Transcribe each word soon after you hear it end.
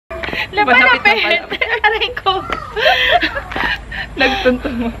Lapanapit! Aray ko! Nagtunto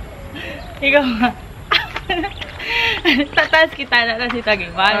mo. Ikaw nga. Tataas kita na si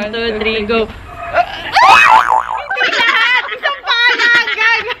Taging. 1, 2, 3, go! Hindi lahat! Isang palang!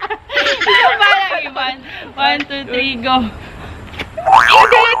 Gaga! Isang palang, Ivan. 1, 2, 3, go!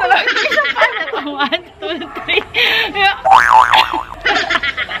 Hindi! Ito lang! Isang palang! 1, 2, 3!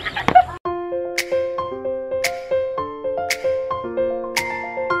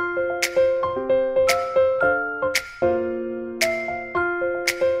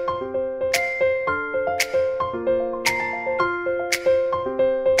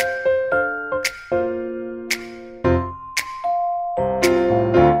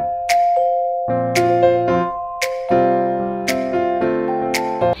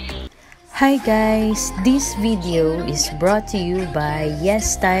 Hi guys, this video is brought to you by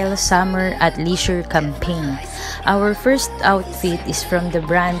YesStyle Summer Athleisure campaign. Our first outfit is from the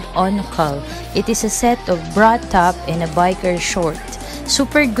brand xoxo. It is a set of bra top and a biker short.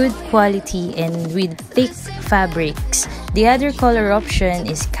 Super good quality and with thick fabrics. The other color option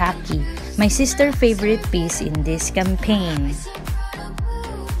is khaki, my sister's favorite piece in this campaign.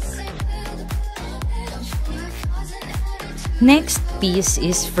 Next piece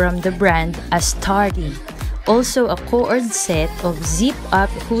is from the brand Athleisure. Also a cord set of zip-up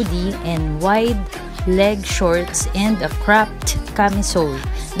hoodie and wide leg shorts and a cropped camisole.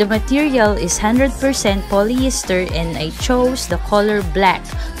 The material is 100% polyester and I chose the color black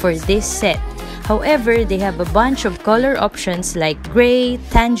for this set. However, they have a bunch of color options like gray,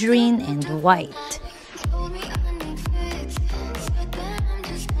 tangerine, and white.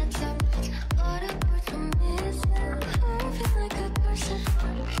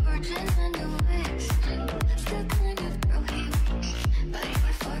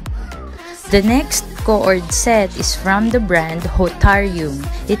 The next cord set is from the brand Hotarium.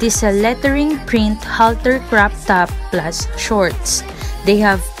 It is a lettering print halter crop top plus shorts. They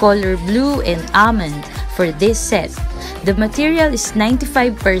have color blue and almond for this set. The material is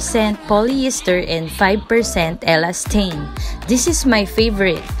 95% polyester and 5% elastane. This is my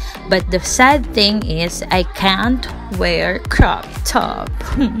favorite, but the sad thing is I can't wear crop top.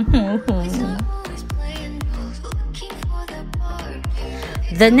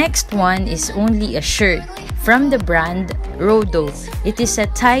 The next one is only a shirt from the brand Rodo. It is a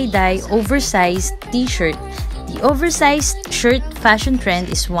tie-dye oversized t-shirt. The oversized shirt fashion trend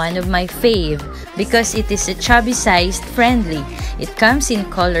is one of my fave because it is a chubby sized friendly. It comes in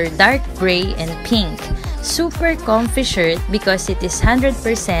color dark gray and pink. Super comfy shirt because it is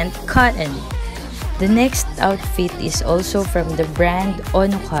 100% cotton. The next outfit is also from the brand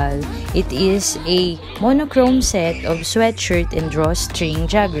xoxo. It is a monochrome set of sweatshirt and drawstring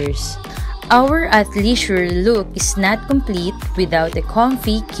joggers. Our athleisure look is not complete without a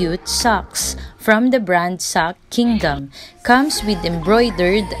comfy, cute socks from the brand Sock Kingdom. Comes with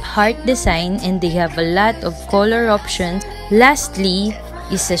embroidered heart design and they have a lot of color options. Lastly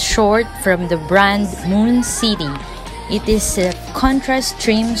is a short from the brand Moon City. It is a contrast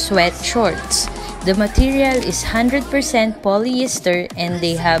trim sweat shorts. The material is 100% polyester and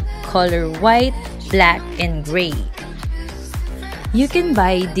they have color white, black, and gray. You can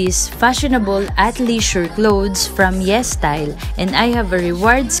buy these fashionable athleisure clothes from YesStyle and I have a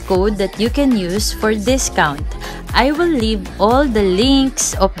rewards code that you can use for discount. I will leave all the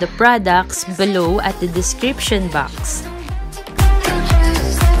links of the products below at the description box.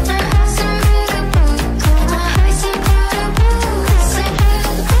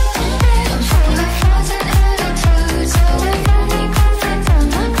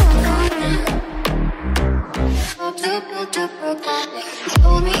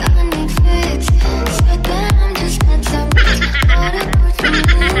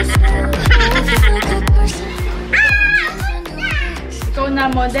 Ikaw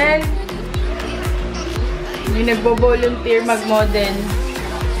na model. May nagbo-volunteer mag-model.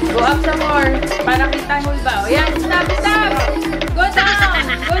 Go up some more. Para kita hulba. Ayan, stop, stop! Go down!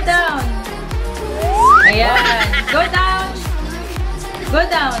 Go down! Ayan. Go down! Go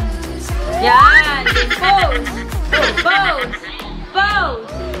down! Yan! Then pose! Pose! Pose!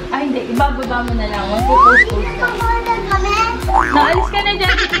 Ay, hindi. Ibababa mo na lang. Mag-pose. Naalis ka na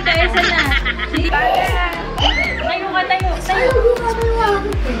dyan. Si Tita Esa na. Sige. Tayo ka, tayo. Tayo.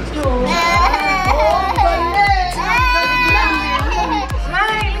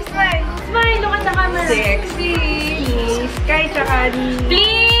 Smile, smile. Smile, look at the camera. Sexy. Sky, tsaka ni...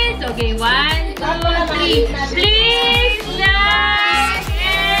 Please. Okay, 1, 2, 3. Please, like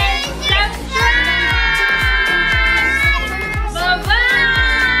and subscribe. Bye-bye.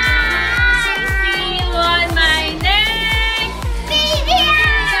 See you on my next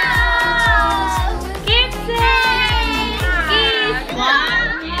video.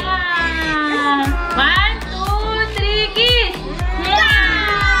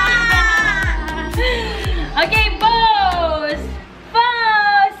 Okay, pose!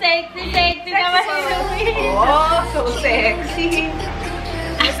 Pose! Sexy, sexy naman si Louie. Oh, so sexy.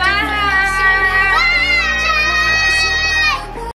 Bye!